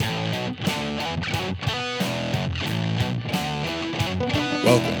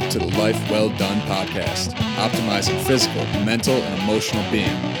Welcome to the Life Well Done podcast, optimizing physical, mental, and emotional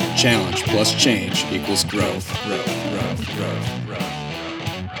being. Challenge plus change equals growth.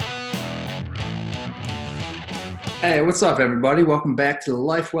 Hey, what's up, everybody? Welcome back to the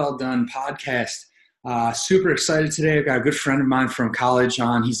Life Well Done podcast. Super excited today. I've got a good friend of mine from college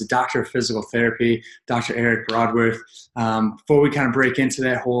on. He's a doctor of physical therapy, Dr. Eric Broadworth. Before we kind of break into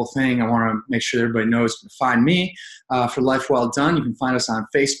that whole thing, I want to make sure everybody knows to find me for Life Well Done. You can find us on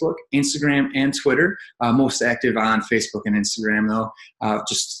Facebook, Instagram, and Twitter. Most active on Facebook and Instagram, though.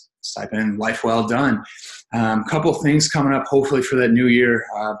 Just type in Life Well Done. Couple things coming up, hopefully, for that new year.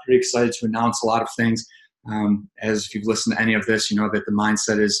 Pretty excited to announce a lot of things. As if you've listened to any of this, you know that the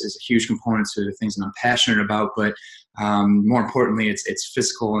mindset is a huge component to the things that I'm passionate about, but more importantly, it's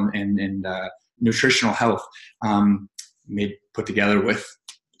physical and nutritional health put together with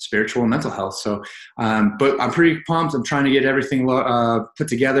spiritual and mental health. So, but I'm pretty pumped. I'm trying to get everything put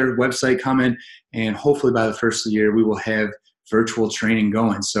together, website coming, and hopefully by the first of the year, we will have virtual training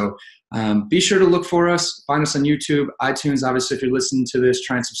going. So be sure to look for us, find us on YouTube, iTunes. Obviously, if you're listening to this,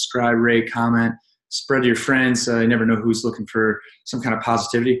 try and subscribe, rate, comment, spread to your friends. You never know who's looking for some kind of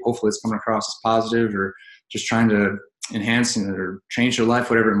positivity. Hopefully it's coming across as positive or just trying to enhance it or change their life,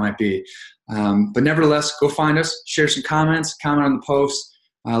 whatever it might be. But nevertheless, go find us, share some comments, comment on the post.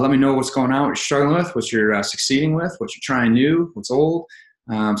 Let me know what's going on, what you're struggling with, what you're succeeding with, what you're trying new, what's old,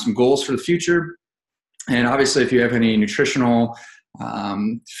 some goals for the future. And obviously, if you have any nutritional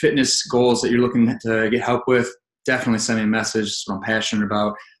fitness goals that you're looking to get help with, definitely send me a message. That's what I'm passionate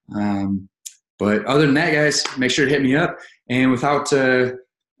about. But other than that, guys, make sure to hit me up. And without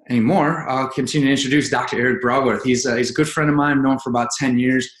any more, I'll continue to introduce Dr. Eric Broadworth. He's a good friend of mine. I've known him for about 10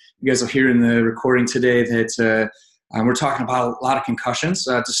 years. You guys will hear in the recording today that we're talking about a lot of concussions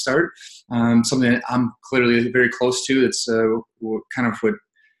to start, something that I'm clearly very close to. It's kind of what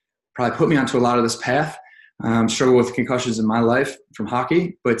probably put me onto a lot of this path. Struggle with concussions in my life from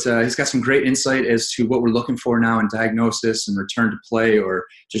hockey, but he's got some great insight as to what we're looking for now in diagnosis and return to play or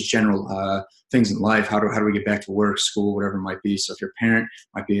just general things in life. How do we get back to work, school, whatever it might be. So if you're a parent, it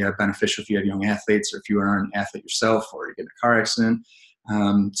might be beneficial if you have young athletes or if you are an athlete yourself or you get in a car accident.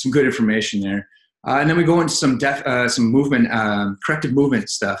 Some good information there. And then we go into some movement, corrective movement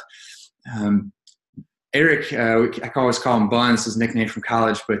stuff. Eric, I always call him Bun. It's his nickname from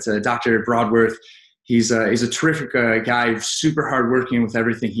college, but Dr. Broadworth, he's a terrific guy, super hardworking with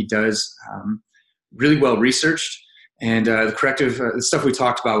everything he does, really well researched. And the stuff we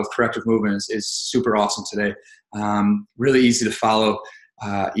talked about with corrective movement is super awesome today. Really easy to follow.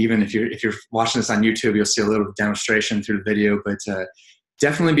 Even if you're watching this on YouTube, you'll see a little demonstration through the video. But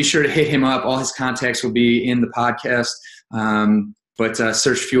definitely be sure to hit him up. All his contacts will be in the podcast. But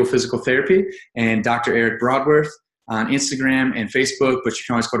search Fuel Physical Therapy and Dr. Eric Broadworth on Instagram and Facebook, but you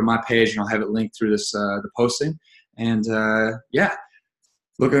can always go to my page and I'll have it linked through the posting. And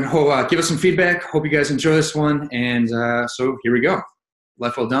give us some feedback. Hope you guys enjoy this one. And so here we go.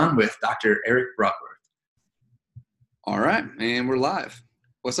 Life Well Done with Dr. Eric Broadworth. All right, and we're live.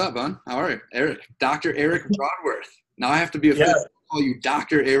 What's up, Bun? How are you? Eric, Dr. Eric Broadworth. Now I have to be official. Yeah. Call you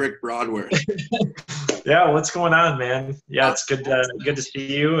Dr. Eric Broadworth. Yeah, what's going on, man? Yeah, it's good to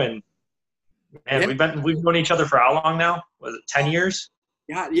see you. And man, we've known each other for how long now? Was it 10 years?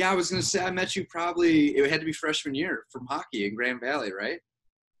 Yeah. I was gonna say I met you probably. It had to be freshman year from hockey in Grand Valley, right?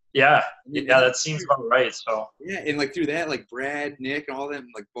 Yeah, that seems about right. So yeah, and like through that, like Brad, Nick, and all them,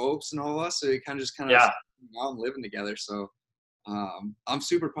 like Bopes and all of us, so it kind of out and living together. So I'm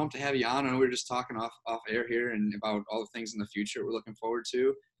super pumped to have you on. I know we were just talking off air here and about all the things in the future we're looking forward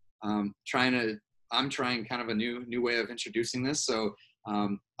to. I'm trying kind of a new way of introducing this. So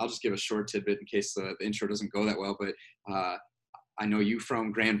I'll just give a short tidbit in case the intro doesn't go that well. But I know you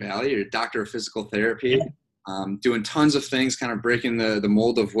from Grand Valley. You're a doctor of physical therapy. Doing tons of things, kind of breaking the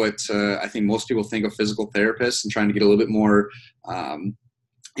mold of what I think most people think of physical therapists and trying to get a little bit more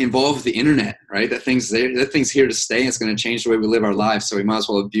involved with the internet, right? That thing's here to stay. It's going to change the way we live our lives. So we might as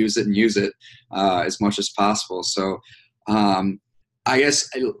well abuse it and use it as much as possible. So I guess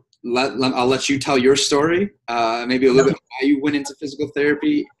I'll let you tell your story, maybe a little bit why you went into physical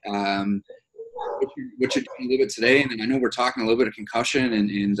therapy, what you're doing a little bit today. And then I know we're talking a little bit of concussion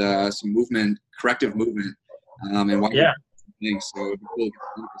and some movement, corrective movement. And why things. So it'd be cool to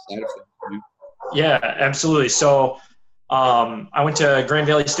get the side of things. Yeah, absolutely. So I went to Grand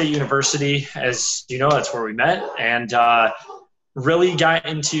Valley State University, as you know, that's where we met, and really got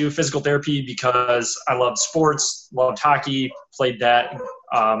into physical therapy because I loved sports, loved hockey, played that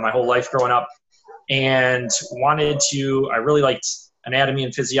my whole life growing up, and I really liked anatomy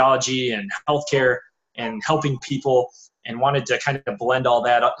and physiology and healthcare and helping people. and wanted to kind of blend all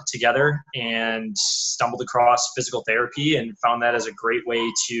that up together, and stumbled across physical therapy and found that as a great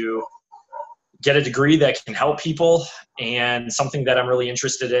way to get a degree that can help people, and something that I'm really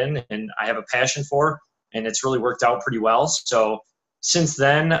interested in and I have a passion for, and it's really worked out pretty well. So since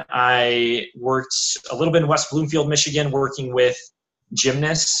then, I worked a little bit in West Bloomfield, Michigan, working with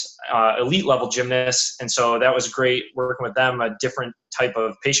gymnasts, elite level gymnasts. And so that was great working with them, a different type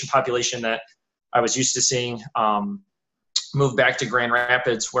of patient population that I was used to seeing. Moved back to Grand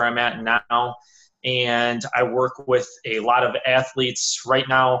Rapids, where I'm at now, and I work with a lot of athletes. Right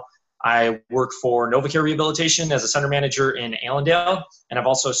now, I work for NovaCare Rehabilitation as a center manager in Allendale, and I've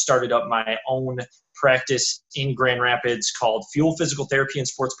also started up my own practice in Grand Rapids called Fuel Physical Therapy and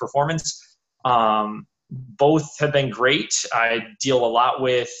Sports Performance. Both have been great. I deal a lot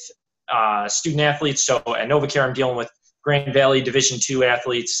with student athletes. So at NovaCare, I'm dealing with Grand Valley Division II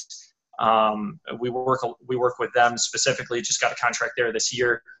athletes. We work with them specifically. Just got a contract there this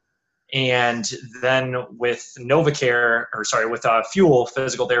year. And then with with Fuel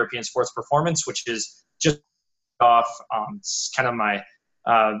Physical Therapy and Sports Performance, which is just off, it's kind of my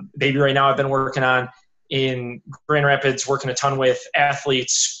baby right now. I've been working on in Grand Rapids, working a ton with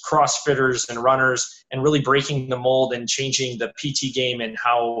athletes, CrossFitters, and runners, and really breaking the mold and changing the PT game and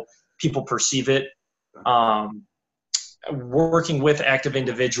how people perceive it. Working with active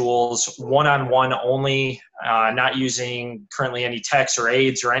individuals, one-on-one only, not using currently any techs or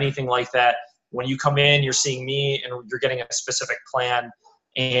aides or anything like that. When you come in, you're seeing me and you're getting a specific plan,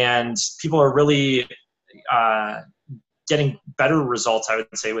 and people are really getting better results, I would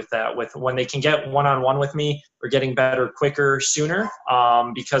say, with that. With when they can get one-on-one with me, they're getting better quicker, sooner,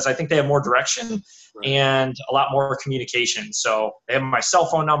 because I think they have more direction and a lot more communication. So they have my cell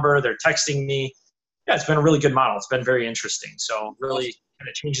phone number, they're texting me. Yeah, it's been a really good model. It's been very interesting. So really kind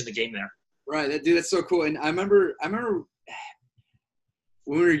of changing the game there. Right, dude, that's so cool. And I remember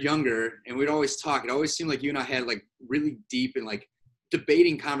when we were younger and we'd always talk, it always seemed like you and I had like really deep and like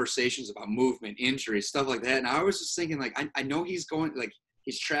debating conversations about movement, injury, stuff like that. And I was just thinking, like, I know he's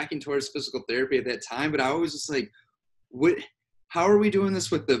tracking towards physical therapy at that time, but I was just like, how are we doing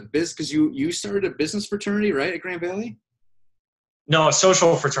this with the business? Because you started a business fraternity, right, at Grand Valley? No, a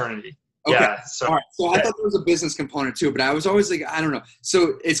social fraternity. Okay. Yeah. So, all right. So I thought there was a business component too, but I was always like, I don't know.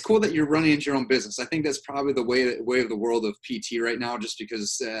 So it's cool that you're running into your own business. I think that's probably the way of the world of PT right now, just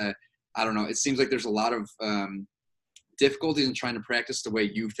because, I don't know, it seems like there's a lot of difficulties in trying to practice the way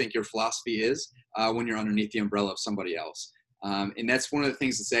you think your philosophy is when you're underneath the umbrella of somebody else. And that's one of the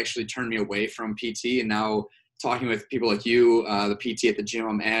things that's actually turned me away from PT. And now talking with people like you, the PT at the gym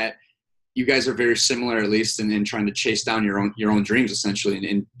I'm at, you guys are very similar, at least in trying to chase down your own dreams, essentially,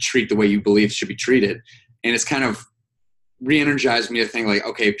 and treat the way you believe should be treated. And it's kind of re-energized me to think like,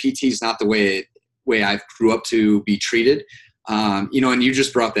 okay, PT is not the way I grew up to be treated. And you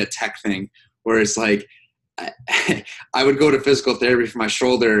just brought that tech thing where it's like, I would go to physical therapy for my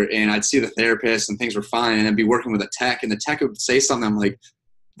shoulder and I'd see the therapist and things were fine. And I'd be working with a tech and the tech would say something. I'm like,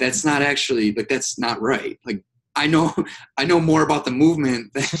 that's not actually, like, that's not right. Like, I know more about the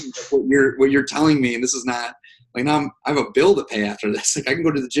movement than what you're telling me. And this is not like, now I have a bill to pay after this. Like, I can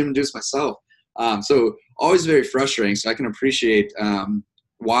go to the gym and do this myself. So always very frustrating. So I can appreciate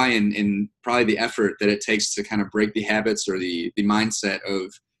why and probably the effort that it takes to kind of break the habits or the mindset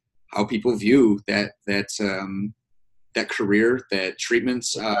of how people view that career, that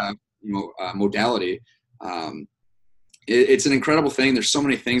treatments, modality. It's an incredible thing. There's so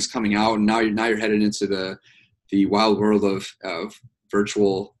many things coming out, and now you're headed into the wild world of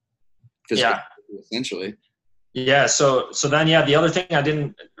virtual physical, essentially. Yeah. So then, the other thing I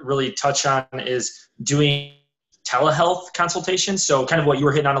didn't really touch on is doing telehealth consultations. So kind of what you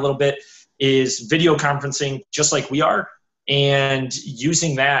were hitting on a little bit is video conferencing, just like we are, and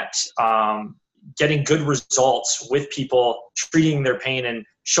using that, getting good results with people, treating their pain and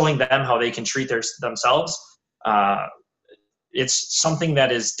showing them how they can treat themselves. It's something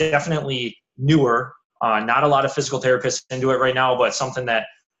that is definitely newer. Not a lot of physical therapists into it right now, but something that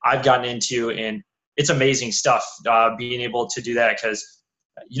I've gotten into, and it's amazing stuff, being able to do that, because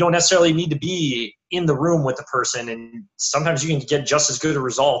you don't necessarily need to be in the room with the person, and sometimes you can get just as good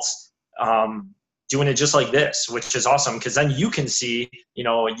results doing it just like this, which is awesome, because then you can see,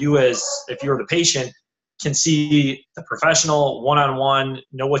 you as, if you're the patient, can see the professional one-on-one,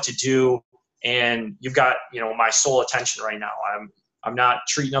 know what to do, and you've got, my sole attention right now. I'm not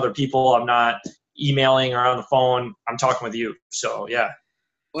treating other people. I'm not emailing or on the phone. I'm talking with you. So, yeah.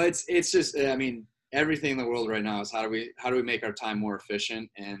 Well, it's just, I mean, everything in the world right now is how do we make our time more efficient?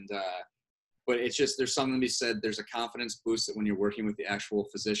 And, but it's just, there's something to be said. There's a confidence boost that when you're working with the actual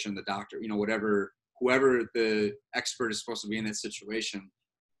physician, the doctor, whatever whoever the expert is supposed to be in that situation,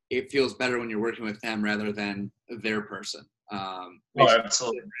 it feels better when you're working with them rather than their person.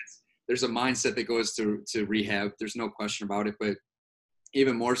 Absolutely. There's a mindset that goes to rehab. There's no question about it. But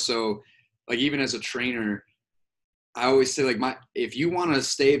even more so, like even as a trainer, I always say like if you want to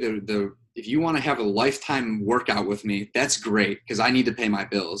stay if you want to have a lifetime workout with me, that's great because I need to pay my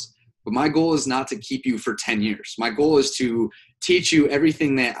bills. But my goal is not to keep you for 10 years. My goal is to teach you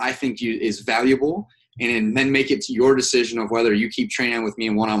everything that I think is valuable and then make it to your decision of whether you keep training with me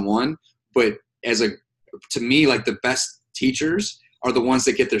in one-on-one. But to me, like the best teachers are the ones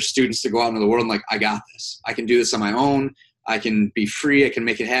that get their students to go out into the world and like, I got this. I can do this on my own. I can be free. I can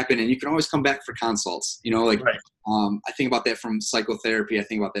make it happen. And you can always come back for consults, like, right. I think about that from psychotherapy. I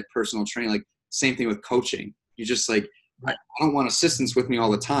think about that personal training, like same thing with coaching. You just like, I don't want assistants with me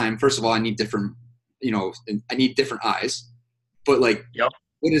all the time. First of all, I need different, I need different eyes, but like,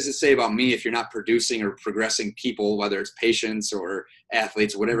 what does it say about me if you're not producing or progressing people, whether it's patients or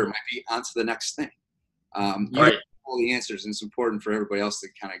athletes or whatever it might be, onto the next thing? You have all the answers, and it's important for everybody else to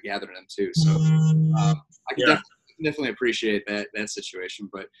kind of gather them too. So I can definitely appreciate that situation.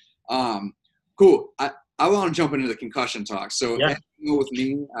 But cool. I want to jump into the concussion talk. So with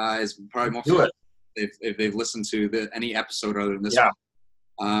me is probably most if they've listened to any episode other than this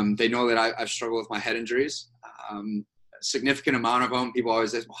one, they know that I've struggled with my head injuries. A significant amount of them. People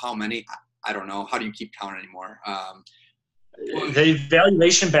always ask, well, how many? I don't know. How do you keep count anymore? The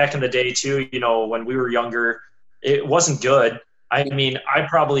evaluation back in the day too, when we were younger, it wasn't good. I mean, I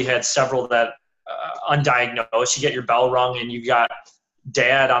probably had several that undiagnosed. You get your bell rung and you got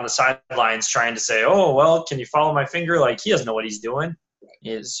dad on the sidelines trying to say, oh, well, can you follow my finger? Like, he doesn't know what he's doing.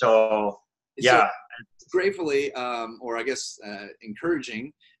 So gratefully, or I guess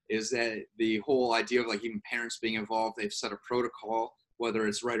encouraging, is that the whole idea of like even parents being involved, they've set a protocol. Whether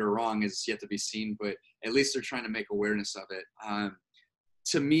it's right or wrong is yet to be seen, but at least they're trying to make awareness of it.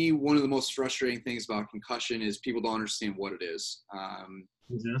 To me, one of the most frustrating things about concussion is people don't understand what it is.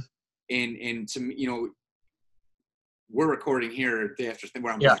 And to me, we're recording here day after thing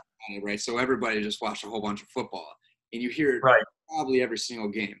where I'm on it, right? So everybody just watched a whole bunch of football, and you hear it probably every single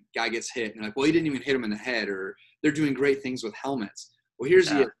game. Guy gets hit, and you're like, well, he didn't even hit him in the head, or they're doing great things with helmets. Well, here's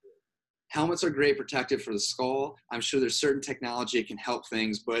the helmets are great protective for the skull. I'm sure there's certain technology that can help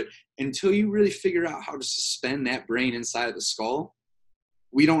things, but until you really figure out how to suspend that brain inside of the skull,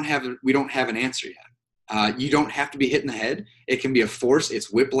 we don't have an answer yet. You don't have to be hit in the head. It can be a force.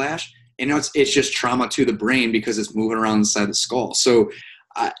 It's whiplash. And it's just trauma to the brain because it's moving around inside the skull. So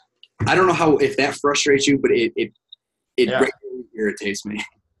I don't know if that frustrates you, but it regularly irritates me.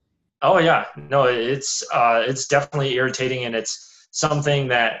 Oh yeah, no, it's definitely irritating, and it's something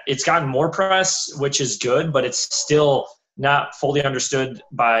that it's gotten more press, which is good, but it's still not fully understood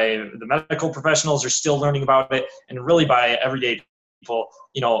by the medical professionals. Are still learning about it, and really by everyday people.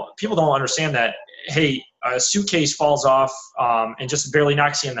 People don't understand that, hey, a suitcase falls off and just barely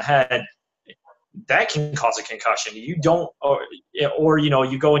knocks you in the head. That can cause a concussion. You don't, or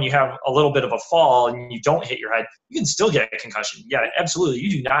you go and you have a little bit of a fall and you don't hit your head, you can still get a concussion. Yeah, absolutely.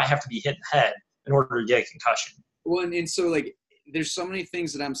 You do not have to be hit in the head in order to get a concussion. Well, and so like, there's so many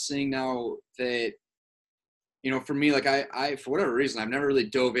things that I'm seeing now that, for me, like I for whatever reason, I've never really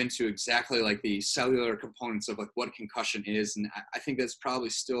dove into exactly like the cellular components of like what concussion is. And I think that's probably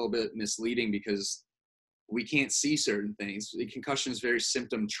still a bit misleading because we can't see certain things. The concussion is very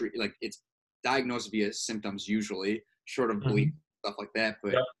symptom like it's diagnosed via symptoms usually, short of bleeding, stuff like that.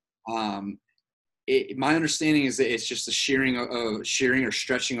 But my understanding is that it's just the shearing or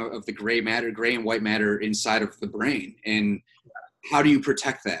stretching of the gray and white matter inside of the brain. And how do you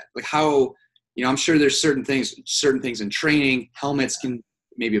protect that? Like how, I'm sure there's certain things in training, helmets can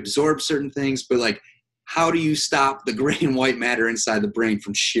maybe absorb certain things, but like, how do you stop the gray and white matter inside the brain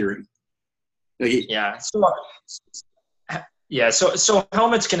from shearing? So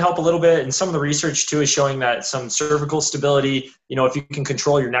helmets can help a little bit, and some of the research too is showing that some cervical stability, if you can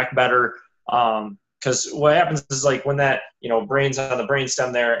control your neck better, because what happens is like when that, brain's on the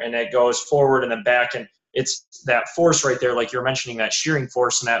brainstem there and it goes forward and then back, and it's that force right there, like you're mentioning, that shearing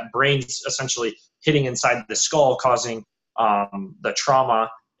force, and that brain's essentially hitting inside the skull, causing the trauma,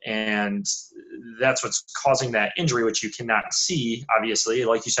 and that's what's causing that injury, which you cannot see, obviously.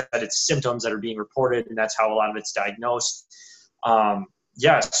 Like you said, it's symptoms that are being reported, and that's how a lot of it's diagnosed. So,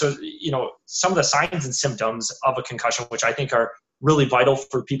 some of the signs and symptoms of a concussion, which I think are really vital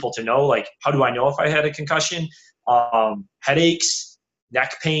for people to know, like, how do I know if I had a concussion? Headaches,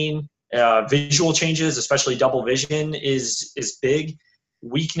 neck pain, visual changes, especially double vision is big.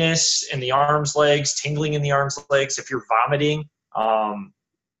 Weakness in the arms, legs, tingling in the arms, legs. If you're vomiting,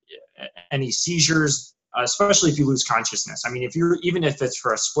 any seizures, especially if you lose consciousness. I mean, even if it's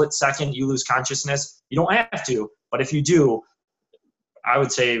for a split second, you lose consciousness, you don't have to, but if you do, I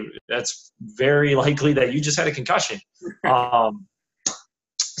would say that's very likely that you just had a concussion.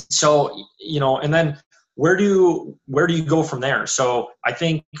 So, and then where do you go from there? So I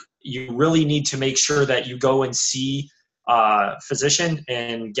think you really need to make sure that you go and see a physician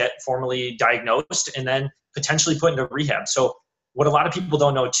and get formally diagnosed and then potentially put into rehab. So what a lot of people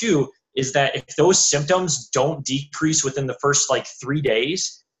don't know too is that if those symptoms don't decrease within the first 3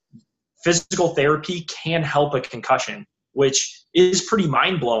 days, physical therapy can help a concussion, which is pretty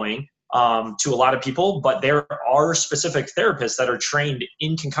mind-blowing to a lot of people. But there are specific therapists that are trained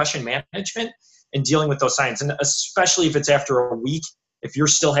in concussion management and dealing with those signs. And especially if it's after a week, if you're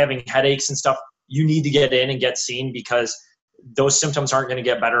still having headaches and stuff, you need to get in and get seen, because those symptoms aren't going to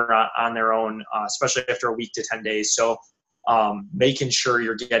get better on their own, especially after a week to 10 days. So making sure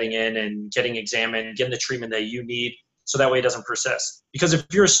you're getting in and getting examined, getting the treatment that you need, so that way it doesn't persist. Because if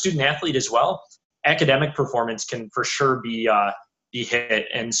you're a student athlete as well, academic performance can for sure be hit.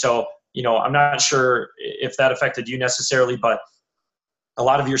 And so, I'm not sure if that affected you necessarily, but a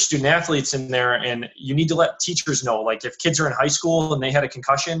lot of your student athletes in there, and you need to let teachers know, if kids are in high school and they had a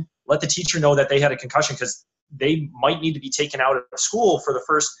concussion, let the teacher know that they had a concussion, because they might need to be taken out of school for the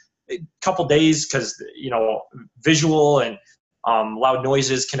first couple days, because, visual and loud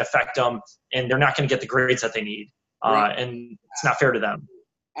noises can affect them, and they're not going to get the grades that they need. Right. And it's not fair to them.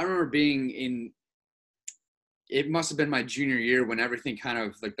 I remember it must have been my junior year when everything kind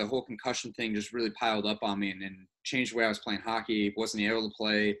of the whole concussion thing just really piled up on me and changed the way I was playing hockey. Wasn't able to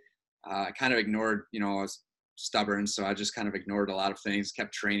play. I kind of ignored, I was stubborn, so I just kind of ignored a lot of things,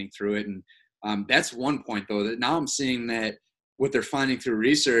 kept training through it. And that's one point, though, that now I'm seeing that what they're finding through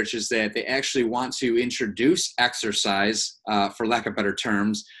research is that they actually want to introduce exercise, for lack of better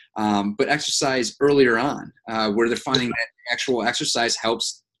terms, but exercise earlier on, where they're finding that actual exercise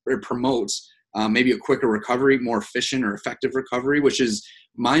helps or promotes maybe a quicker recovery, more efficient or effective recovery, which is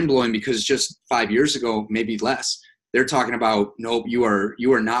mind-blowing, because just 5 years ago, maybe less, they're talking about, nope, you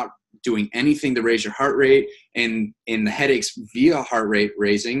are not doing anything to raise your heart rate, and the headaches via heart rate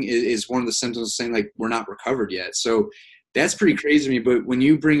raising is one of the symptoms of saying we're not recovered yet. So that's pretty crazy to me. But when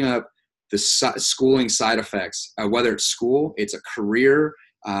you bring up the schooling side effects, whether it's school, it's a career,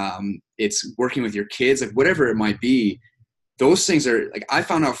 it's working with your kids, whatever it might be, those things are I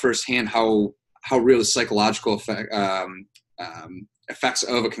found out firsthand how real the psychological effects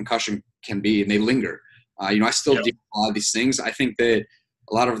of a concussion can be, and they linger. I still deal with a lot of these things. I think that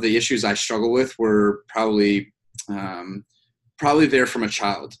a lot of the issues I struggle with were probably there from a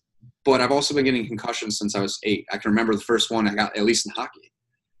child, but I've also been getting concussions since I was 8. I can remember the first one I got, at least in hockey.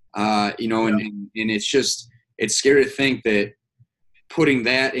 And it's scary to think that putting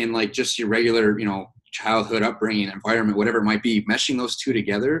that in just your regular, childhood upbringing, environment, whatever it might be, meshing those two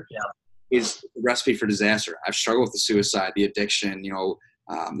together is a recipe for disaster. I've struggled with the suicide, the addiction,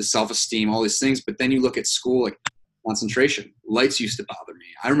 the self-esteem, all these things. But then you look at school, concentration, lights used to bother me.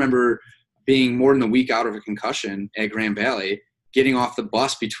 I remember being more than a week out of a concussion at Grand Valley, getting off the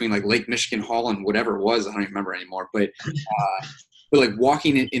bus between Lake Michigan Hall and whatever it was. I don't even remember anymore. But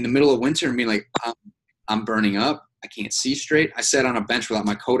walking in the middle of winter and being I'm burning up. I can't see straight. I sat on a bench without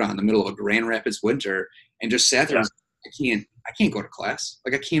my coat on in the middle of a Grand Rapids winter and just sat there. And I can't go to class.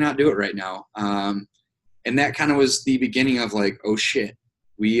 I cannot do it right now. And that kind of was the beginning of oh shit,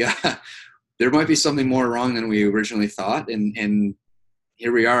 we there might be something more wrong than we originally thought. And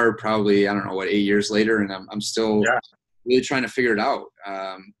here we are, probably 8 years later, and I'm still really trying to figure it out.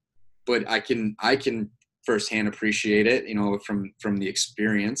 But I can firsthand appreciate it, from the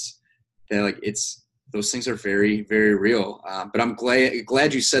experience that those things are very, very real. But I'm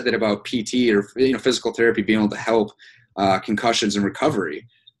glad you said that about PT or physical therapy being able to help concussions and recovery.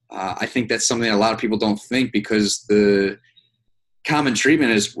 I think that's something that a lot of people don't think, because the common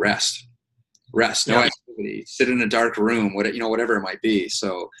treatment is rest, no activity, sit in a dark room, whatever it might be.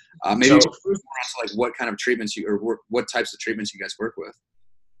 So maybe what kind of treatments what types of treatments you guys work with.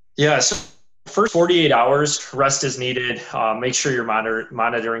 Yeah. So first 48 hours, rest is needed. Make sure you're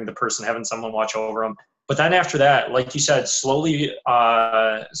monitoring the person, having someone watch over them. But then after that, like you said, slowly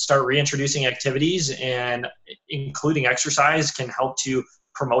start reintroducing activities, and including exercise can help to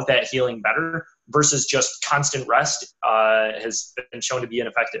promote that healing better, versus just constant rest has been shown to be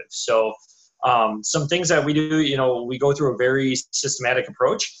ineffective. So some things that we do, we go through a very systematic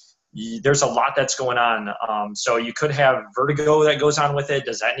approach. There's a lot that's going on. So you could have vertigo that goes on with it.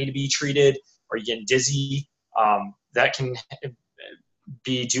 Does that need to be treated? Are you getting dizzy? That can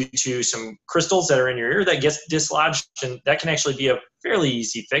be due to some crystals that are in your ear that gets dislodged, and that can actually be a fairly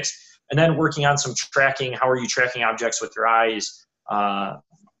easy fix. And then working on some tracking. How are you tracking objects with your eyes?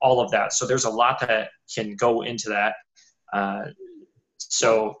 All of that. So there's a lot that can go into that.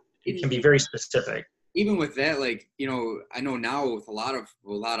 So it can be very specific. Even with that, like, you know, I know now with a lot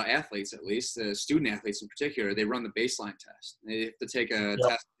of athletes, at least student athletes in particular, they run the baseline test. They have to take a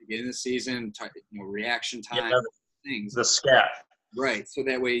test to get in the season, reaction time, things. The SCAT. Right. So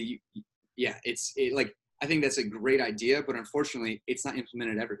that way, like, I think that's a great idea, but unfortunately, it's not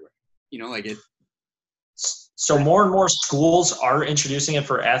implemented everywhere. You know, like it. So more and more schools are introducing it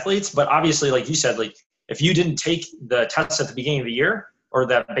for athletes, but obviously, like you said, like if you didn't take the test at the beginning of the year or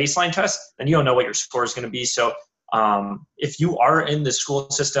that baseline test, then you don't know what your score is going to be. So if you are in the school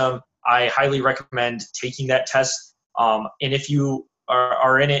system, I highly recommend taking that test. And if you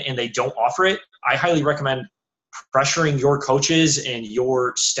are in it and they don't offer it, I highly recommend pressuring your coaches and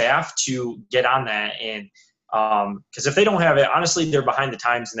your staff to get on that. And because if they don't have it, honestly, they're behind the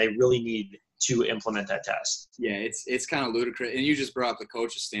times and they really need to implement that test. Yeah, it's kind of ludicrous. And you just brought up the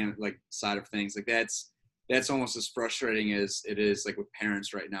coach's side of things. Like that's almost as frustrating as it is like with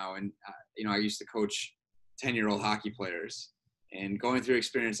parents right now. And you know, I used to coach 10-year-old hockey players, and going through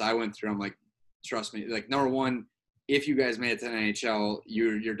experience I went through, I'm like, trust me, like, number one, if you guys made it to the NHL,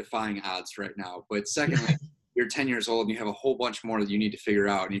 you're defying odds right now. But secondly, you're 10 years old and you have a whole bunch more that you need to figure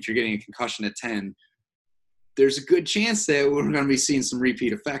out. And if you're getting a concussion at 10, there's a good chance that we're going to be seeing some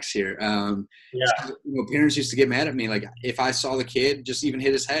repeat effects here. So, you know, parents used to get mad at me. Like, if I saw the kid just even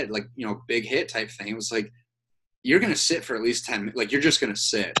hit his head, like, you know, big hit type thing, it was like, you're going to sit for at least 10 minutes. Like, you're just going to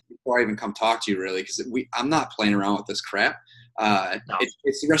sit before I even come talk to you, really, because I'm not playing around with this crap. No.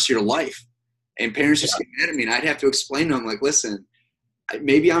 It's the rest of your life. And parents just get mad at me, and I'd have to explain to them, like, listen,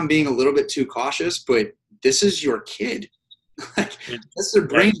 maybe I'm being a little bit too cautious, but this is your kid. Like, that's their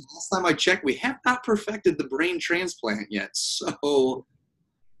brain. Last time I checked, we have not perfected the brain transplant yet. So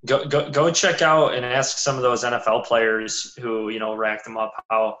go check out and ask some of those NFL players who, you know, racked them up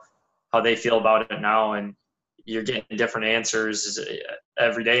how they feel about it now, and you're getting different answers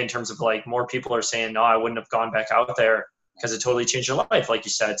every day in terms of, like, more people are saying, no, I wouldn't have gone back out there because it totally changed your life, like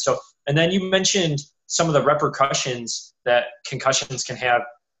you said. So, and then you mentioned some of the repercussions that concussions can have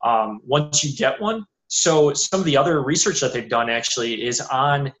once you get one. So some of the other research that they've done actually is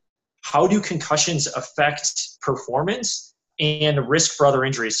on how do concussions affect performance and risk for other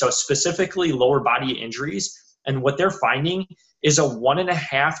injuries. So specifically lower body injuries. And what they're finding is a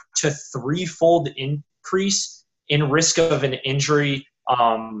 1.5 to 3-fold increase in risk of an injury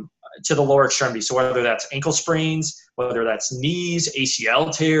to the lower extremity. So whether that's ankle sprains, whether that's knees,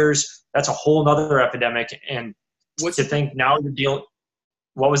 ACL tears, that's a whole nother epidemic. And think now you're dealing,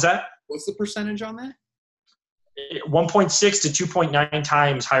 what was that? What's the percentage on that? 1.6 to 2.9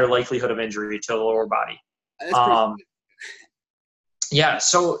 times higher likelihood of injury to the lower body. That's yeah,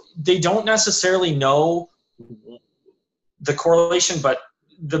 so they don't necessarily know the correlation, but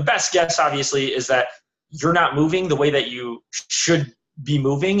the best guess, obviously, is that you're not moving the way that you should be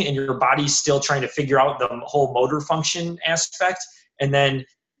moving, and your body's still trying to figure out the whole motor function aspect. And then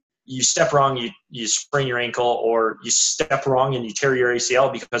you step wrong, you sprain your ankle, or you step wrong and you tear your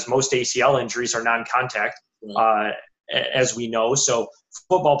ACL, because most ACL injuries are non-contact, as we know. So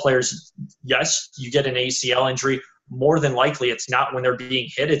football players, yes, you get an ACL injury. More than likely, it's not when they're being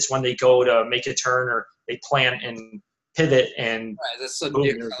hit. It's when they go to make a turn or they plant and pivot and boom,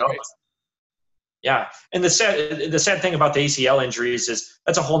 there it goes. Yeah, and the sad thing about the ACL injuries is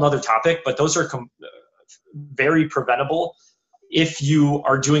that's a whole nother topic, but those are very preventable if you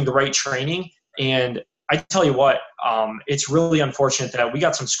are doing the right training. And I tell you what, it's really unfortunate that we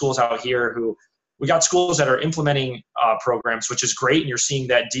got some schools out here we got schools that are implementing programs, which is great, and you're seeing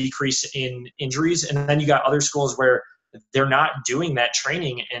that decrease in injuries. And then you got other schools where they're not doing that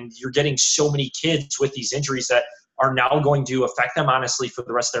training, and you're getting so many kids with these injuries that are now going to affect them, honestly, for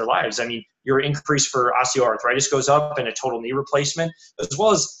the rest of their lives. I mean, your increase for osteoarthritis goes up, and a total knee replacement, as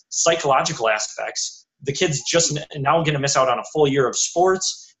well as psychological aspects. The kid's just now going to miss out on a full year of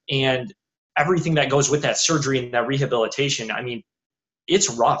sports and everything that goes with that surgery and that rehabilitation. I mean,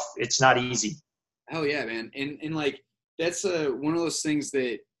 it's rough. It's not easy. Oh yeah, man. And like, that's one of those things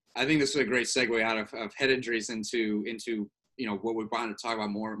that I think this is a great segue out of head injuries into, you know, what we wanted to talk about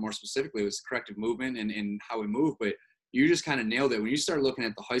more specifically was corrective movement and how we move. But you just kind of nailed it when you start looking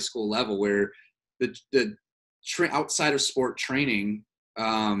at the high school level, where the outside of sport training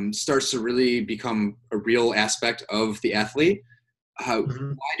starts to really become a real aspect of the athlete. Why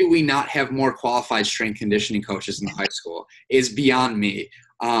do we not have more qualified strength conditioning coaches in the high school is beyond me.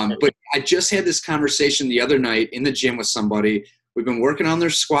 But I just had this conversation the other night in the gym with somebody we've been working on their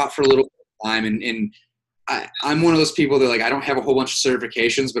squat for a little time, and I'm one of those people that, like, I don't have a whole bunch of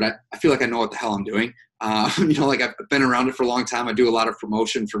certifications, but I feel like I know what the hell I'm doing. Like, I've been around it for a long time. I do a lot of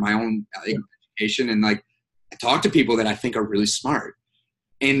promotion for my own education, and like, I talk to people that I think are really smart.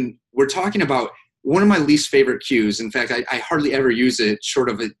 And we're talking about one of my least favorite cues. In fact, I hardly ever use it, short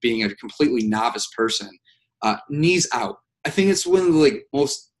of it being a completely novice person. Knees out. I think it's one of the like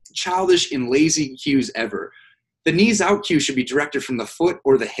most childish and lazy cues ever. The knees out cue should be directed from the foot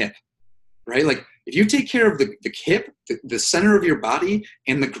or the hip, right? Like, if you take care of the hip, the center of your body,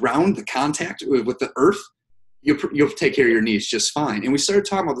 and the ground, the contact with the earth, you'll take care of your knees just fine. And we started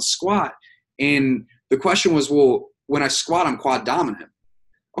talking about the squat, and the question was, well, when I squat, I'm quad dominant.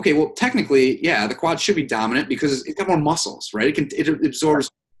 Okay, well, technically, yeah, the quad should be dominant because it's got more muscles, right? It absorbs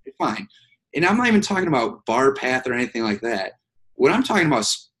fine. And I'm not even talking about bar path or anything like that. What I'm talking about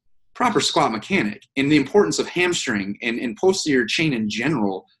is proper squat mechanic and the importance of hamstring and posterior chain in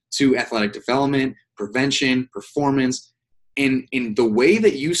general to athletic development, prevention, performance. And in the way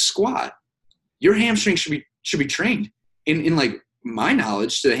that you squat, your hamstring should be trained. In like my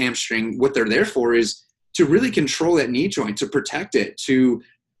knowledge to the hamstring, what they're there for is to really control that knee joint, to protect it, to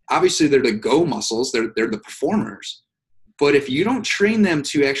obviously they're the go muscles, they're the performers. But if you don't train them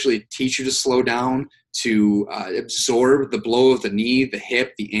to actually teach you to slow down, to absorb the blow of the knee, the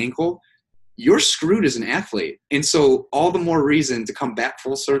hip, the ankle, you're screwed as an athlete. And so all the more reason to come back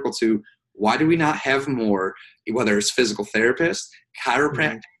full circle to, why do we not have more, whether it's physical therapists,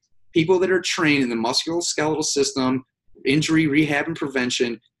 chiropractors, people that are trained in the musculoskeletal system, injury rehab and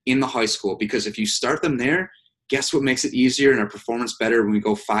prevention in the high school? Because if you start them there, guess what makes it easier and our performance better when we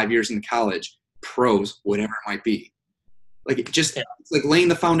go 5 years into college, pros, whatever it might be. Like, it's like laying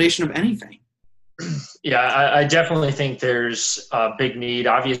the foundation of anything. Yeah, I definitely think there's a big need.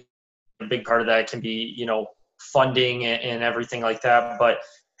 Obviously, a big part of that can be, funding and everything like that. But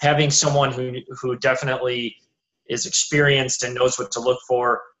having someone who definitely is experienced and knows what to look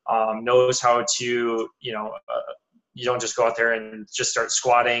for, knows how to, you don't just go out there and just start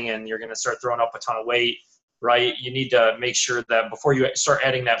squatting and you're going to start throwing up a ton of weight, right? You need to make sure that before you start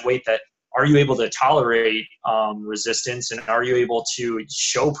adding that weight, that are you able to tolerate resistance, and are you able to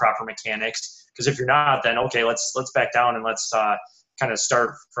show proper mechanics? Because if you're not, then okay, let's back down and let's kind of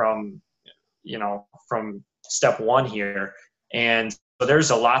start from step one here. And so there's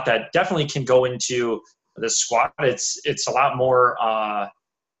a lot that definitely can go into the squat. It's a lot more.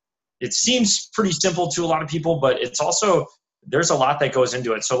 It seems pretty simple to a lot of people, but it's also, there's a lot that goes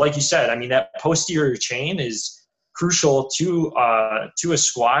into it. So like you said, I mean, that posterior chain is crucial to a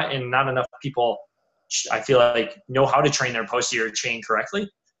squat, and not enough people, I feel like, know how to train their posterior chain correctly.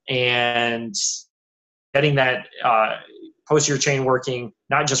 And getting that posterior chain working,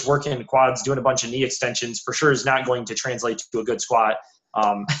 not just working quads, doing a bunch of knee extensions for sure is not going to translate to a good squat.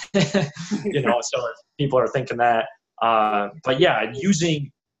 So people are thinking that. But yeah,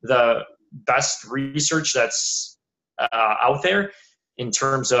 using the best research that's out there in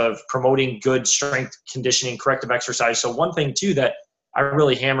terms of promoting good strength conditioning, corrective exercise. So one thing too that I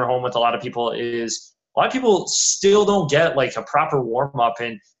really hammer home with a lot of people is a lot of people still don't get like a proper warm up,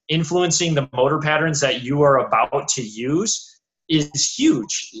 and influencing the motor patterns that you are about to use is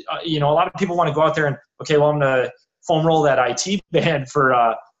huge. A lot of people want to go out there and, okay, well, I'm going to foam roll that IT band for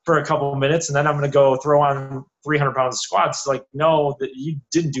a couple of minutes, and then I'm going to go throw on 300 pounds of squats. Like, no, you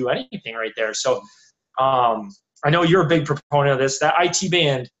didn't do anything right there. So I know you're a big proponent of this. That IT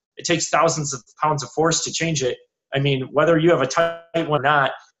band, it takes thousands of pounds of force to change it. I mean, whether you have a tight one or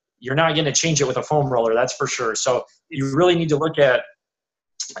not, you're not going to change it with a foam roller, that's for sure. So you really need to look at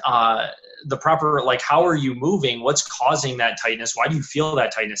the proper, like, how are you moving? What's causing that tightness? Why do you feel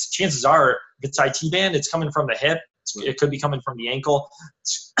that tightness? Chances are, if it's IT band, it's coming from the hip. It could be coming from the ankle.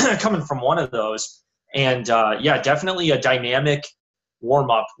 It's coming from one of those. And definitely a dynamic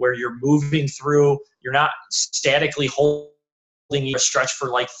warm up where you're moving through. You're not statically holding a stretch for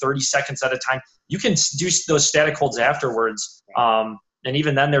like 30 seconds at a time. You can do those static holds afterwards. And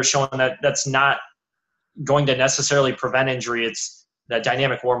even then they're showing that that's not going to necessarily prevent injury. It's that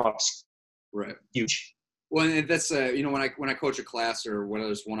dynamic warm ups. Right. Huge. Well, and that's, when I coach a class or whether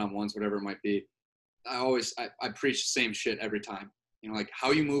it's one-on-ones, whatever it might be, I preach the same shit every time. Like, how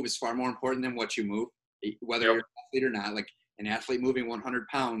you move is far more important than what you move, whether you're an athlete or not. Like, an athlete moving 100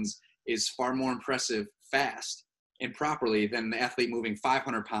 pounds is far more impressive fast and properly than the athlete moving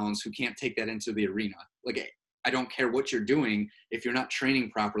 500 pounds who can't take that into the arena. Like, I don't care what you're doing. If you're not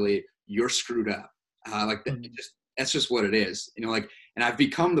training properly, you're screwed up. That's just what it is. And I've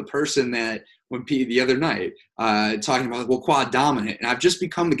become the person that when the other night talking about, well, quad dominant, and I've just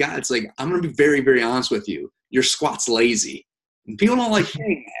become the guy that's like, I'm going to be very, very honest with you. Your squat's lazy. And people don't like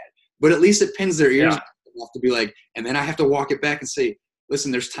saying that, but at least it pins their ears enough to be like, and then I have to walk it back and say, listen,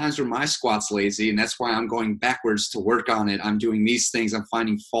 there's times where my squat's lazy, and that's why I'm going backwards to work on it. I'm doing these things. I'm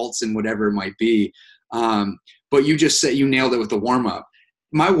finding faults in whatever it might be. But you just said you nailed it with the warm-up.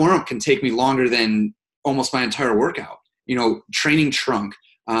 My warm-up can take me longer than almost my entire workout. You know, training trunk,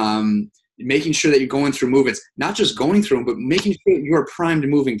 making sure that you're going through movements, not just going through them, but making sure you're primed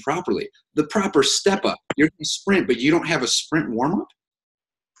and moving properly. The proper step up. You're going to sprint, but you don't have a sprint warm-up?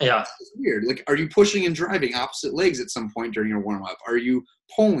 Yeah. It's weird. Like, are you pushing and driving opposite legs at some point during your warm-up? Are you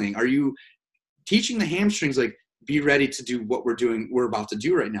pulling? Are you teaching the hamstrings, like, be ready to do what we're about to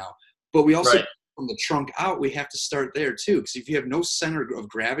do right now? But we also, from the trunk out, we have to start there too. Because if you have no center of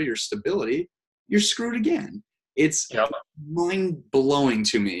gravity or stability, you're screwed again. It's mind-blowing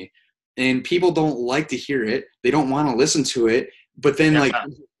to me. And people don't like to hear it. They don't want to listen to it. But then, like,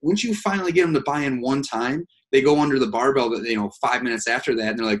 once you finally get them to buy in one time, they go under the barbell, that 5 minutes after that,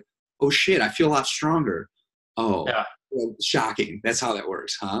 and they're like, oh, shit, I feel a lot stronger. Oh, well, shocking. That's how that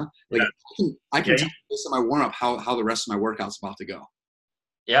works, huh? Like, I can tell based on my warm-up how the rest of my workout's about to go.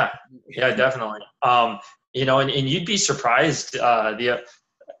 Yeah, definitely. And you'd be surprised,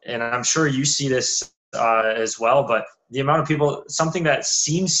 and I'm sure you see this as well, but the amount of people, something that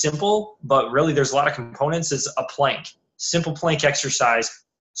seems simple, but really there's a lot of components, is a plank. Simple plank exercise,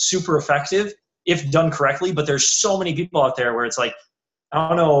 super effective if done correctly, but there's so many people out there where it's like, I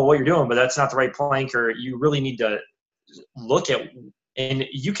don't know what you're doing, but that's not the right plank, or you really need to look at, and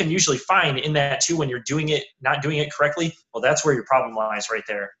you can usually find in that too, when you're not doing it correctly, well, that's where your problem lies right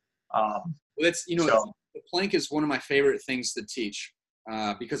there. The plank is one of my favorite things to teach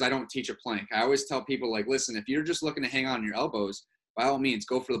because I don't teach a plank. I always tell people, like, listen, if you're just looking to hang on your elbows, by all means,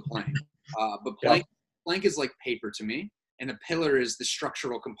 go for the plank. But plank is like paper to me. And the pillar is the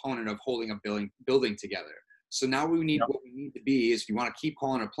structural component of holding a building together. So now what we need to be is, if you want to keep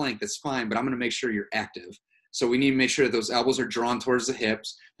calling a plank, that's fine, but I'm going to make sure you're active. So we need to make sure that those elbows are drawn towards the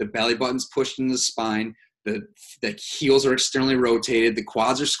hips, the belly button's pushed into the spine, the heels are externally rotated, the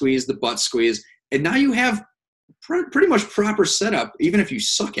quads are squeezed, the butt's squeezed. And now you have pretty much proper setup, even if you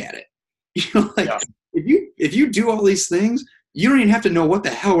suck at it. If you do all these things, you don't even have to know what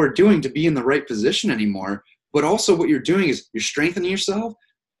the hell we're doing to be in the right position anymore. But also what you're doing is you're strengthening yourself,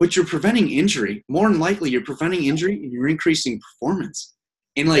 but you're preventing injury. More than likely, you're preventing injury and you're increasing performance.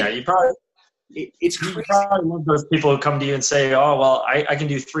 And you probably it's crazy. You probably love those people who come to you and say, "Oh, well, I can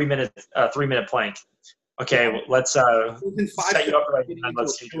do 3 minute plank." Okay, well, let's set you up right now.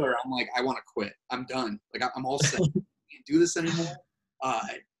 Let's see. I'm like, I want to quit. I'm done. Like, I'm all set. I can't do this anymore.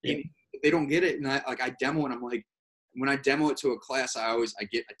 And they don't get it, and I demo it. I'm like, when I demo it to a class, I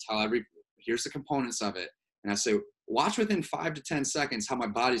tell here's the components of it. And I say, watch within 5 to 10 seconds how my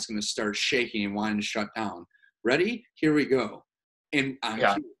body's going to start shaking and wanting to shut down. Ready? Here we go. And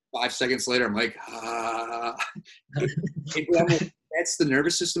 5 seconds later, I'm like, That's the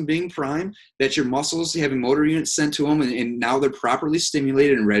nervous system being primed, that's your muscles having motor units sent to them, and now they're properly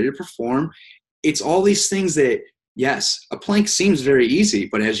stimulated and ready to perform. It's all these things that, yes, a plank seems very easy,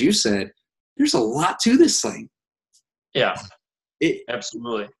 but as you said, there's a lot to this thing. Yeah,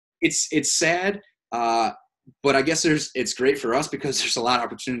 absolutely. It's sad. But I guess it's great for us because there's a lot of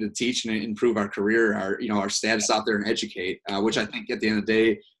opportunity to teach and improve our career, our status out there, and educate, which I think at the end of the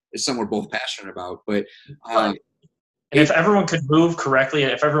day is something we're both passionate about. But and if everyone could move correctly,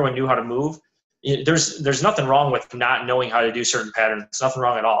 if everyone knew how to move, there's nothing wrong with not knowing how to do certain patterns. It's nothing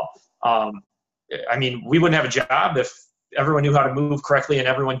wrong at all. We wouldn't have a job if everyone knew how to move correctly and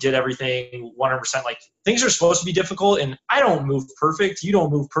everyone did everything 100%. Like, things are supposed to be difficult, and I don't move perfect. You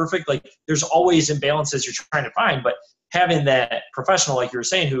don't move perfect. Like, there's always imbalances you're trying to find, but having that professional, like you were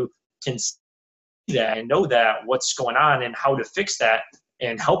saying, who can see that and know that what's going on and how to fix that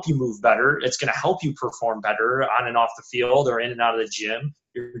and help you move better, it's going to help you perform better on and off the field or in and out of the gym.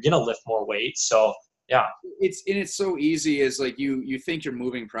 You're going to lift more weight. So yeah, it's so easy as, like, you think you're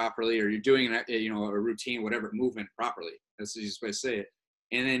moving properly, or you're doing a routine, whatever, movement properly. That's the easiest way to say it.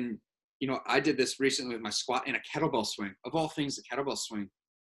 And then, I did this recently with my squat and a kettlebell swing. Of all things, the kettlebell swing.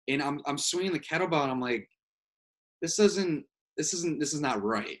 And I'm swinging the kettlebell, and I'm like, this is not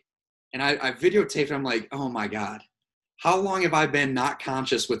right. And I videotaped. I'm like, oh my God, how long have I been not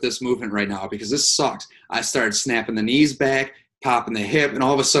conscious with this movement right now? Because this sucks. I started snapping the knees back, popping the hip, and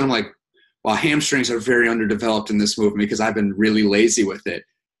all of a sudden I'm like, well, hamstrings are very underdeveloped in this movement because I've been really lazy with it.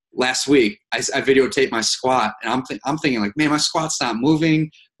 Last week, I videotaped my squat, and I'm thinking, like, man, my squat's not moving,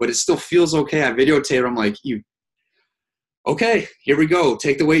 but it still feels okay. I videotaped. I'm like, okay, here we go.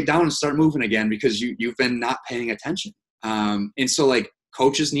 Take the weight down and start moving again, because you've been not paying attention. And so, like,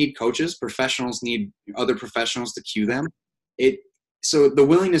 coaches need coaches. Professionals need other professionals to cue them. so the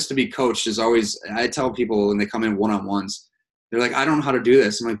willingness to be coached is always, I tell people when they come in one-on-ones, they're like, I don't know how to do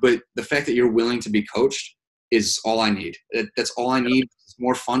this. I'm like, but the fact that you're willing to be coached is all I need. That's all I need. It's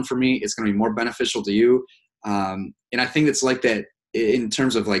more fun for me. It's going to be more beneficial to you. And I think it's like that in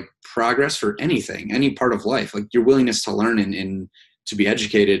terms of like progress for anything, any part of life. Like your willingness to learn and to be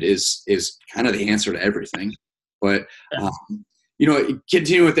educated is kind of the answer to everything. But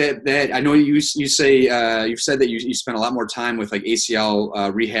continue with that. I know you say you've said that you spent a lot more time with like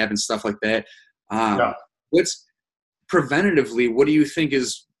ACL rehab and stuff like that. What's preventatively? What do you think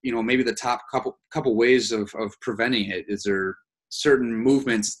is maybe the top couple ways of preventing it? Is there certain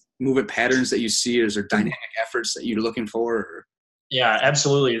movement patterns that you see? Is there dynamic efforts that you're looking for? Or? Yeah,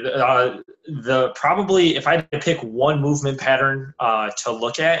 absolutely. The probably if I had to pick one movement pattern to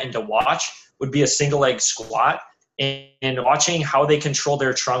look at and to watch would be a single leg squat, and watching how they control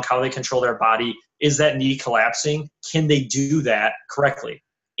their trunk, how they control their body. Is that knee collapsing? Can they do that correctly?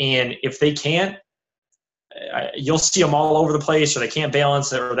 And if they can't, you'll see them all over the place, or they can't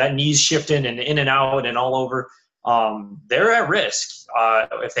balance, or that knee's shifting and in and out and all over. They're at risk.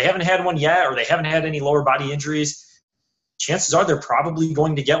 If they haven't had one yet, or they haven't had any lower body injuries, chances are they're probably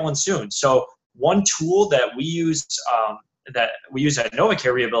going to get one soon. So one tool that we use at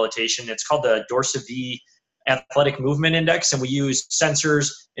NovaCare Rehabilitation, it's called the DorsaV Athletic Movement Index, and we use sensors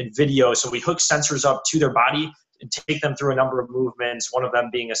and video. So we hook sensors up to their body and take them through a number of movements, one of them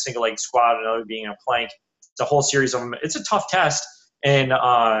being a single leg squat, another being a plank. It's a whole series of them. It's a tough test, and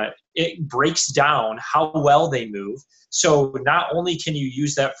it breaks down how well they move. So not only can you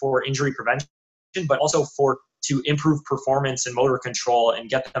use that for injury prevention, but also to improve performance and motor control and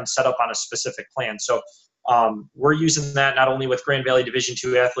get them set up on a specific plan. So we're using that not only with Grand Valley Division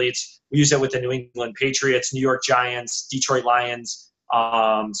II athletes, we use it with the New England Patriots, New York Giants, Detroit Lions,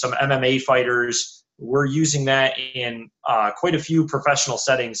 some MMA fighters. We're using that in quite a few professional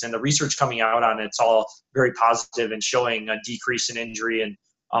settings, and the research coming out on it's all very positive and showing a decrease in injury in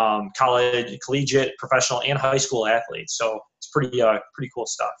collegiate, professional, and high school athletes. So it's pretty cool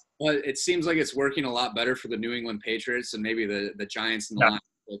stuff. Well, it seems like it's working a lot better for the New England Patriots and maybe the Giants and the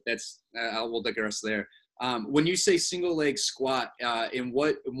Lions. But we'll digress there. When you say single leg squat, in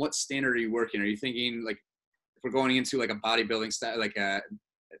what standard are you working? Are you thinking like if we're going into like a bodybuilding style, like a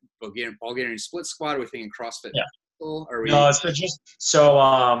Bulgarian split squat? Are we thinking CrossFit? Yeah. Are we? No,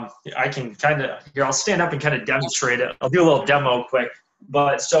 I can kind of here. I'll stand up and kind of demonstrate it. I'll do a little demo quick.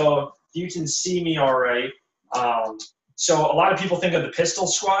 But so you can see me all right. So a lot of people think of the pistol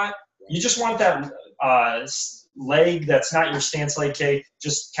squat. You just want that leg that's not your stance leg kick,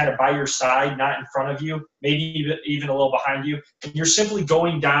 just kind of by your side, not in front of you, maybe even a little behind you. And you're simply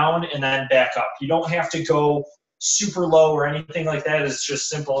going down and then back up. You don't have to go super low or anything like that. It's just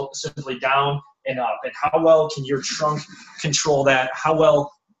simply down and up. And how well can your trunk control that?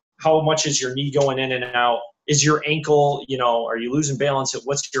 How much is your knee going in and out? Is your ankle, are you losing balance?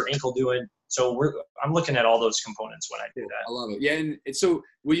 What's your ankle doing? So I'm looking at all those components when I do that. I love it. Yeah, and so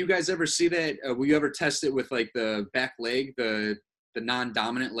will you guys ever see that? Will you ever test it with like the back leg, the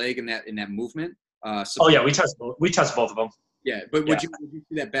non-dominant leg in that movement? Yeah, we test both of them. Yeah, but would you see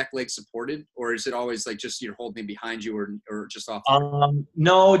that back leg supported, or is it always like just you're holding behind you or just off?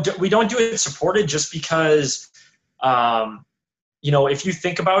 No, we don't do it supported just because, if you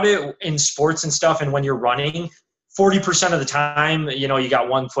think about it in sports and stuff, and when you're running, 40% of the time, you got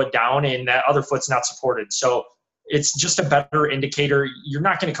one foot down and that other foot's not supported. So it's just a better indicator. You're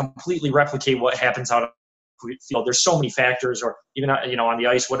not going to completely replicate what happens out of the field. There's so many factors, or even, on the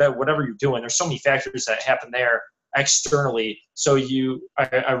ice, whatever you're doing, there's so many factors that happen there externally. So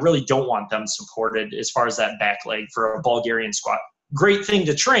I really don't want them supported as far as that back leg for a Bulgarian squat. Great thing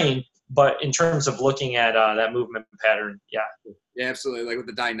to train, but in terms of looking at that movement pattern, yeah. Yeah, absolutely. Like with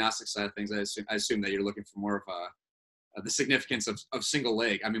the diagnostic side of things, I assume that you're looking for more of the significance of single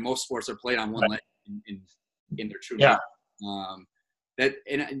leg. I mean, most sports are played on one leg in their true. Yeah.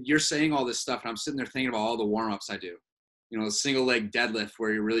 And you're saying all this stuff, and I'm sitting there thinking about all the warm-ups I do. The single leg deadlift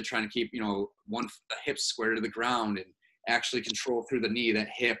where you're really trying to keep, the hips square to the ground and actually control through the knee, that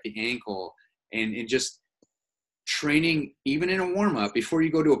hip, the ankle, and just training even in a warm-up before you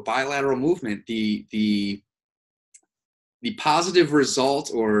go to a bilateral movement, the positive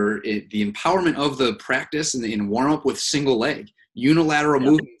result or the empowerment of the practice in warm-up with single leg. Unilateral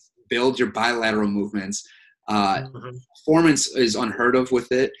movements build your bilateral movements. Performance is unheard of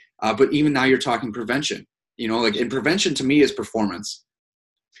with it, but even now you're talking prevention. And prevention to me is performance.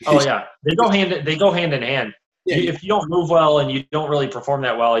 Oh yeah, they go hand in hand. Yeah. If you don't move well and you don't really perform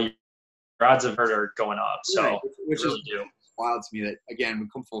that well, your odds of hurt are going up. So which really is wild to me that, again, we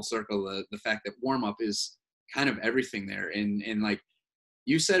come full circle, the fact that warm-up is kind of everything there. And like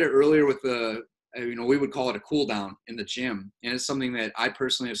you said it earlier with the, we would call it a cool down in the gym. And it's something that I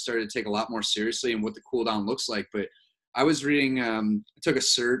personally have started to take a lot more seriously and what the cool down looks like. But I was reading, I took a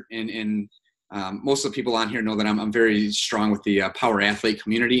cert in most of the people on here know that I'm very strong with the power athlete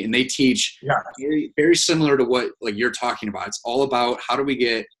community, and they teach very, very similar to what like you're talking about. It's all about how do we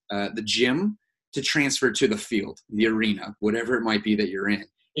get the gym to transfer to the field, the arena, whatever it might be that you're in.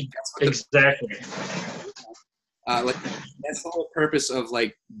 Exactly. Like that's the whole purpose of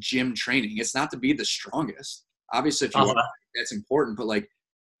like gym training. It's not to be the strongest. Obviously, if you want, that's important, but like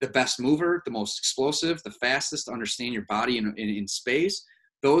the best mover, the most explosive, the fastest to understand your body in space.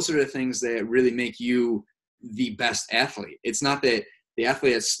 Those are the things that really make you the best athlete. It's not that the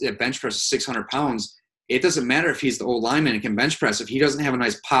athlete that bench presses 600 pounds. It doesn't matter if he's the old lineman and can bench press. If he doesn't have a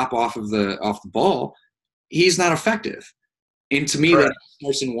nice pop off the ball, he's not effective. And to me, that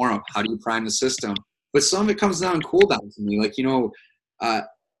starts in warm up. How do you prime the system? But some of it comes down cool down to me. Like,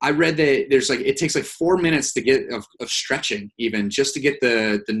 I read that there's like, it takes like 4 minutes to get of stretching even just to get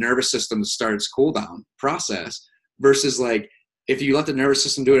the nervous system to start its cool down process versus like, if you let the nervous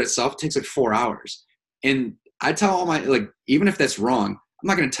system do it itself, it takes like 4 hours. And I tell all my, like, even if that's wrong, I'm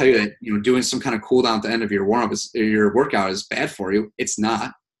not going to tell you that, doing some kind of cool down at the end of your warm up your workout is bad for you. It's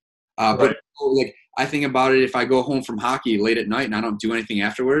not. But like, I think about it. If I go home from hockey late at night and I don't do anything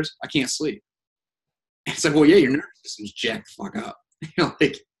afterwards, I can't sleep. It's like, well, yeah, your nervous system's jacked the fuck up.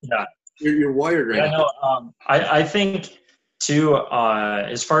 You're wired right now. I think too,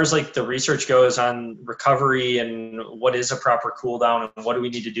 as far as like the research goes on recovery and what is a proper cool down and what do we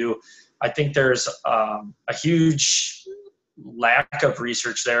need to do, I think there's a huge lack of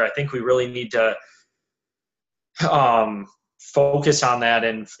research there. I think we really need to focus on that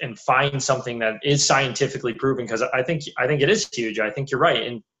and find something that is scientifically proven, because I think it is huge. I think you're right.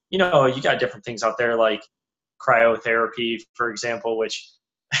 And you got different things out there like cryotherapy, for example, which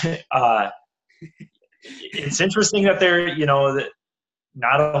it's interesting that there, that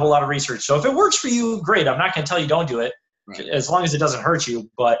not a whole lot of research. So if it works for you, great. I'm not going to tell you don't do it, as long as it doesn't hurt you.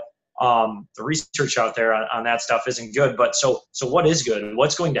 But the research out there on that stuff isn't good. But so what is good?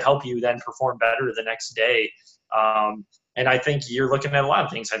 What's going to help you then perform better the next day? And I think you're looking at a lot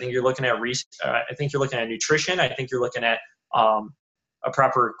of things. I think you're looking at nutrition. I think you're looking at a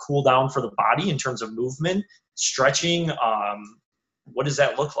proper cool down for the body in terms of movement, stretching. What does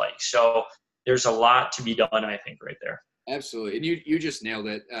that look like? So there's a lot to be done, I think, right there. Absolutely. And you just nailed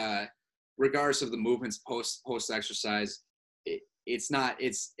it. Regardless of the movements post exercise, it's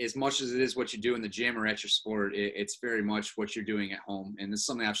as much as it is what you do in the gym or at your sport, it's very much what you're doing at home. And it's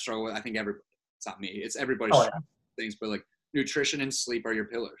something I've struggled with. I think it's not me, it's everybody's things, but like nutrition and sleep are your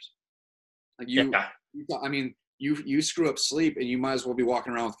pillars. Like you screw up sleep and you might as well be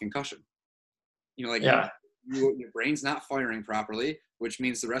walking around with concussion. Your brain's not firing properly, which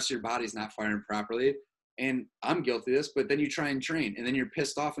means the rest of your body's not firing properly. And I'm guilty of this, but then you try and train and then you're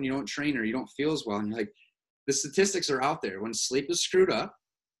pissed off when you don't train or you don't feel as well. And you're like, the statistics are out there. When sleep is screwed up,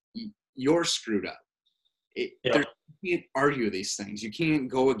 you're screwed up. You can't argue these things. You can't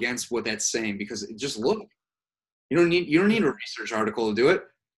go against what that's saying because just look. You don't need a research article to do it.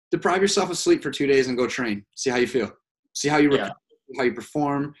 Deprive yourself of sleep for 2 days and go train. See how you feel. See how you recover, how you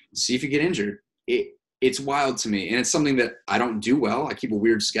perform. See if you get injured. It's wild to me, and it's something that I don't do well. I keep a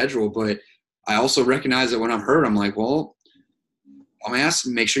weird schedule, but I also recognize that when I'm hurt, I'm like, well, I'm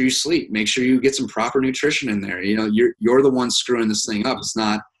asking, make sure you sleep. Make sure you get some proper nutrition in there. You're the one screwing this thing up. It's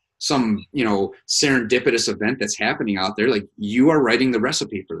not some serendipitous event that's happening out there. Like, you are writing the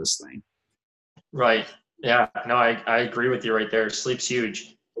recipe for this thing. Right. Yeah. No, I agree with you right there. Sleep's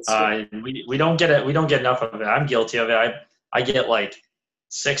huge. We don't get it. We don't get enough of it. I'm guilty of it. I get like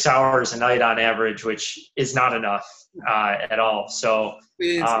 6 hours a night on average, which is not enough at all. So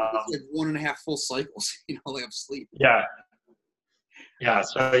it's like 1.5 full cycles, of sleep. Yeah. Yeah.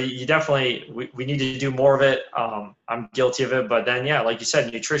 So you definitely, we need to do more of it. I'm guilty of it, but then, like you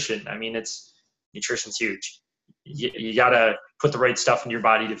said, nutrition. I mean, nutrition's huge. You got to put the right stuff in your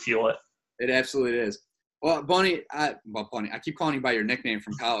body to fuel it. It absolutely is. Well, Bunny, I keep calling you by your nickname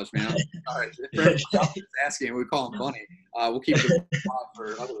from college, man. All right. If asking, we call him Bunny. We'll keep it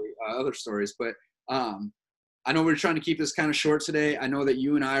for other stories. But I know we're trying to keep this kind of short today. I know that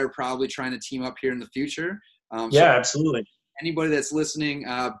you and I are probably trying to team up here in the future. Absolutely. Anybody that's listening,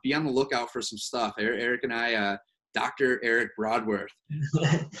 be on the lookout for some stuff. Eric and I, Dr. Eric Broadworth,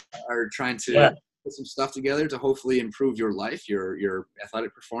 are trying to put some stuff together to hopefully improve your life, your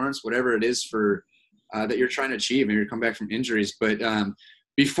athletic performance, whatever it is for that you're trying to achieve. Maybe you come back from injuries, but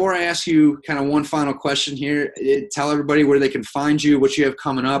Before I ask you kind of one final question here, tell everybody where they can find you, what you have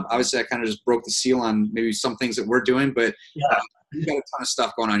coming up. Obviously, I kind of just broke the seal on maybe some things that we're doing, but you've got a ton of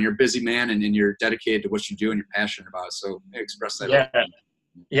stuff going on. You're a busy man, and you're dedicated to what you do and you're passionate about it. So express that.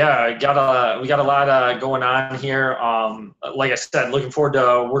 Yeah, we got a lot going on here. Like I said, looking forward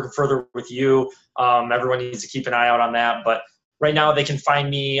to working further with you. Everyone needs to keep an eye out on that. But right now, they can find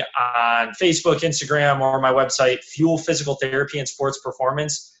me on Facebook, Instagram, or my website, Fuel Physical Therapy and Sports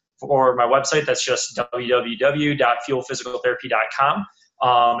Performance. For my website, that's just www.fuelphysicaltherapy.com.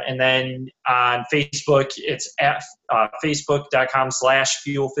 And then on Facebook, it's at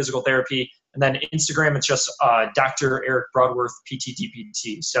facebook.com/Fuel Physical Therapy. And then Instagram, it's just Dr. Eric Broadworth,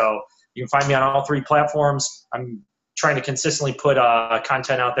 PTDPT. So you can find me on all three platforms. I'm trying to consistently put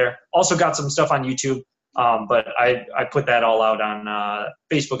content out there. Also got some stuff on YouTube, but I put that all out on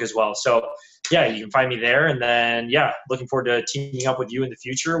Facebook as well. So, yeah, you can find me there. And then, looking forward to teaming up with you in the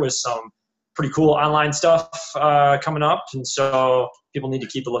future with some pretty cool online stuff coming up. And so people need to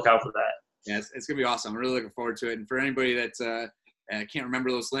keep a lookout for that. Yeah, it's going to be awesome. I'm really looking forward to it. And for anybody that can't remember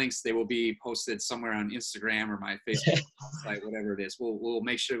those links, they will be posted somewhere on Instagram or my Facebook site, whatever it is. We'll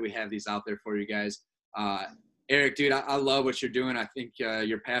make sure we have these out there for you guys. Eric, dude, I love what you're doing. I think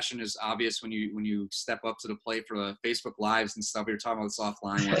your passion is obvious when you step up to the plate for the Facebook Lives and stuff. We were talking about this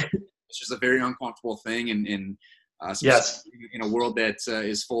offline. It's just a very uncomfortable thing, and in a world that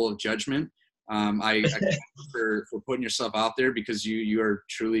is full of judgment. I thank you for putting yourself out there, because you are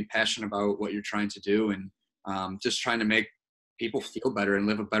truly passionate about what you're trying to do, and just trying to make people feel better and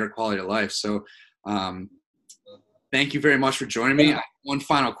live a better quality of life. So thank you very much for joining me. I have one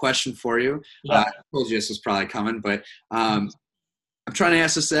final question for you. I told you this was probably coming, but I'm trying to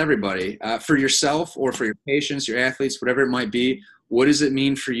ask this to everybody. For yourself or for your patients, your athletes, whatever it might be, what does it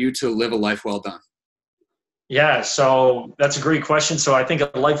mean for you to live a life well done? Yeah, so that's a great question. So I think a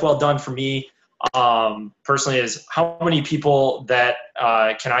life well done for me personally is how many people that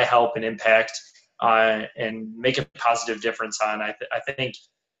can I help and impact and make a positive difference on. I think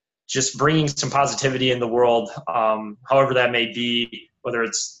just bringing some positivity in the world, however that may be, whether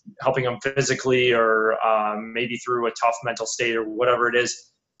it's helping them physically or maybe through a tough mental state or whatever it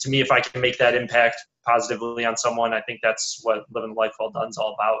is. To me, if I can make that impact positively on someone, I think that's what living life well done is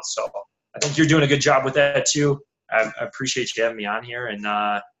all about. So I think you're doing a good job with that too. I appreciate you having me on here, and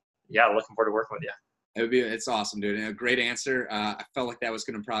looking forward to working with you. It's awesome, dude. And a great answer. I felt like that was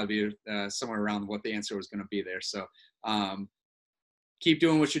going to probably be somewhere around what the answer was going to be there. So keep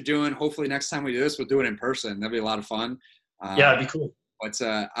doing what you're doing. Hopefully next time we do this, we'll do it in person. That'd be a lot of fun. It'd be cool. But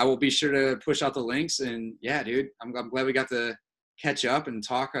I will be sure to push out the links. And yeah, dude, I'm glad we got to catch up and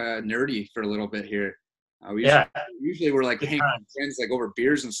talk nerdy for a little bit here. Usually we're like hanging with friends, like over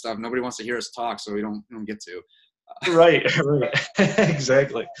beers and stuff. Nobody wants to hear us talk, so we don't get to. Right.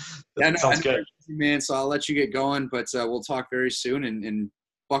 Exactly. Sounds good, man. So I'll let you get going, but we'll talk very soon, and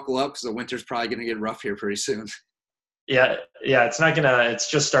buckle up, because the winter's probably going to get rough here pretty soon. Yeah.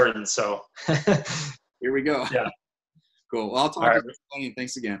 It's just starting. So here we go. Yeah. Cool. Well, I'll talk to you.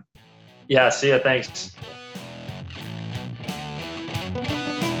 Thanks again. Yeah. See ya. Thanks.